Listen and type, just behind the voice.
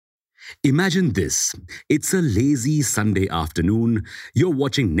Imagine this. It's a lazy Sunday afternoon. You're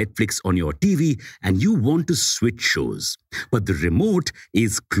watching Netflix on your TV and you want to switch shows. But the remote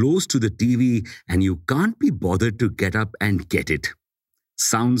is close to the TV and you can't be bothered to get up and get it.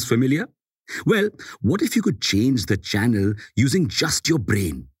 Sounds familiar? Well, what if you could change the channel using just your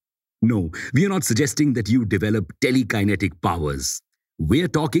brain? No, we are not suggesting that you develop telekinetic powers. We're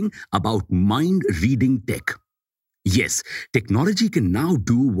talking about mind reading tech. Yes, technology can now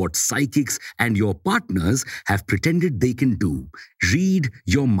do what psychics and your partners have pretended they can do: read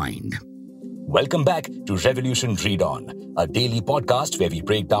your mind. Welcome back to Revolution Read On, a daily podcast where we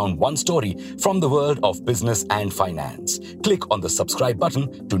break down one story from the world of business and finance. Click on the subscribe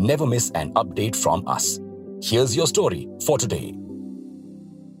button to never miss an update from us. Here's your story for today.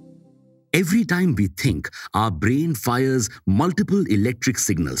 Every time we think, our brain fires multiple electric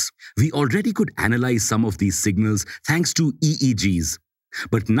signals. We already could analyze some of these signals thanks to EEGs.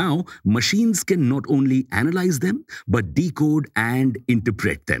 But now, machines can not only analyze them, but decode and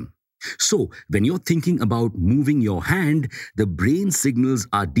interpret them. So, when you're thinking about moving your hand, the brain signals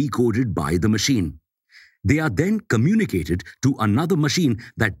are decoded by the machine. They are then communicated to another machine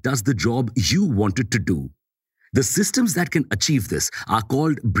that does the job you wanted to do. The systems that can achieve this are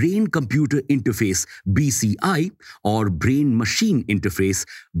called Brain-Computer Interface (BCI) or Brain-Machine Interface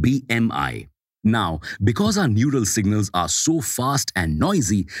 (BMI). Now, because our neural signals are so fast and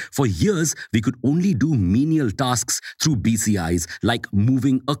noisy, for years we could only do menial tasks through BCIs like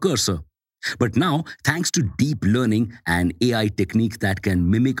moving a cursor. But now, thanks to deep learning and AI technique that can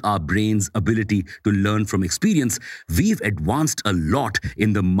mimic our brain's ability to learn from experience, we've advanced a lot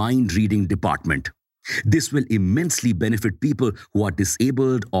in the mind-reading department. This will immensely benefit people who are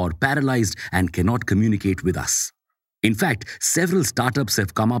disabled or paralyzed and cannot communicate with us. In fact, several startups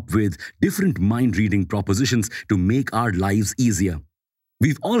have come up with different mind-reading propositions to make our lives easier.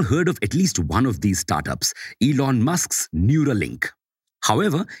 We've all heard of at least one of these startups, Elon Musk's Neuralink.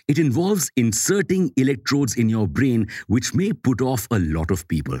 However, it involves inserting electrodes in your brain, which may put off a lot of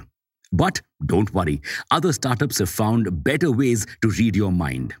people. But don't worry, other startups have found better ways to read your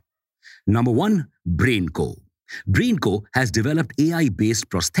mind. Number 1, BrainCo. BrainCo has developed AI-based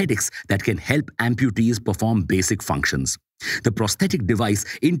prosthetics that can help amputees perform basic functions. The prosthetic device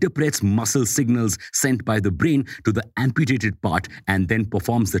interprets muscle signals sent by the brain to the amputated part and then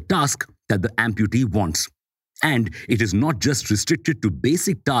performs the task that the amputee wants. And it is not just restricted to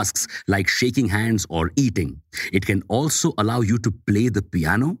basic tasks like shaking hands or eating. It can also allow you to play the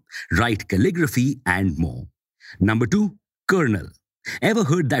piano, write calligraphy, and more. Number 2, Kernel. Ever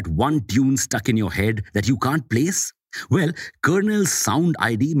heard that one tune stuck in your head that you can't place? Well, Kernel's Sound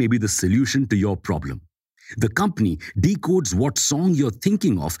ID may be the solution to your problem. The company decodes what song you're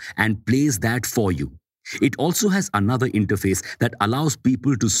thinking of and plays that for you. It also has another interface that allows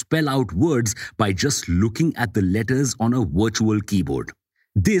people to spell out words by just looking at the letters on a virtual keyboard.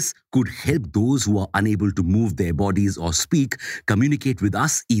 This could help those who are unable to move their bodies or speak communicate with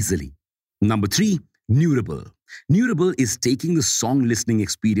us easily. Number 3, Neurable. Neurable is taking the song listening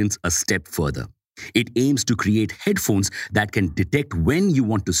experience a step further. It aims to create headphones that can detect when you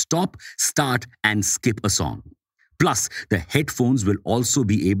want to stop, start, and skip a song. Plus, the headphones will also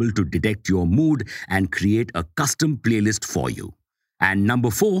be able to detect your mood and create a custom playlist for you. And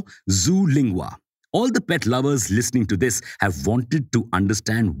number 4, Zoolingua. All the pet lovers listening to this have wanted to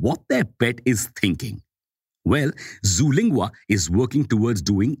understand what their pet is thinking. Well, Zoolingua is working towards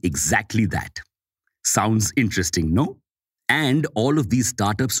doing exactly that. Sounds interesting, no? And all of these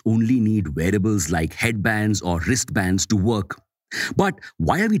startups only need wearables like headbands or wristbands to work. But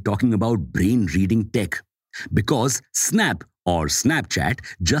why are we talking about brain-reading tech? Because Snap or Snapchat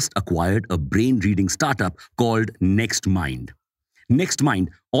just acquired a brain-reading startup called NextMind. NextMind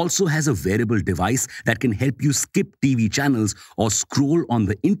also has a wearable device that can help you skip TV channels or scroll on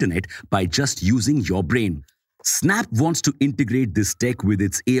the internet by just using your brain. Snap wants to integrate this tech with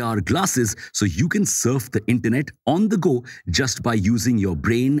its AR glasses so you can surf the internet on the go just by using your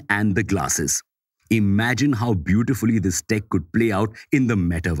brain and the glasses. Imagine how beautifully this tech could play out in the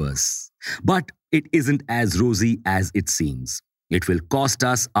metaverse. But it isn't as rosy as it seems. It will cost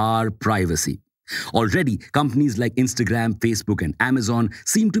us our privacy. Already, companies like Instagram, Facebook, and Amazon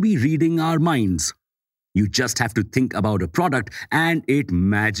seem to be reading our minds. You just have to think about a product and it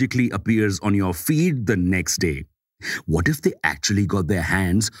magically appears on your feed the next day. What if they actually got their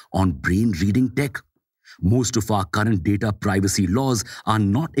hands on brain-reading tech? Most of our current data privacy laws are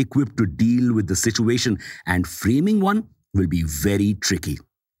not equipped to deal with the situation, and framing one will be very tricky.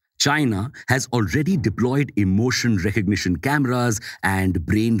 China has already deployed emotion recognition cameras and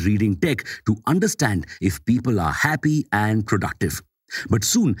brain-reading tech to understand if people are happy and productive. But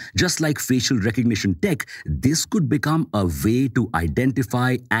soon, just like facial recognition tech, this could become a way to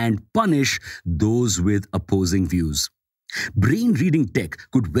identify and punish those with opposing views. Brain reading tech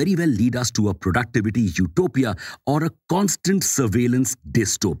could very well lead us to a productivity utopia or a constant surveillance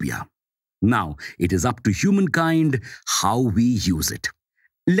dystopia. Now, it is up to humankind how we use it.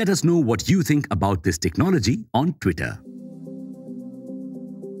 Let us know what you think about this technology on Twitter.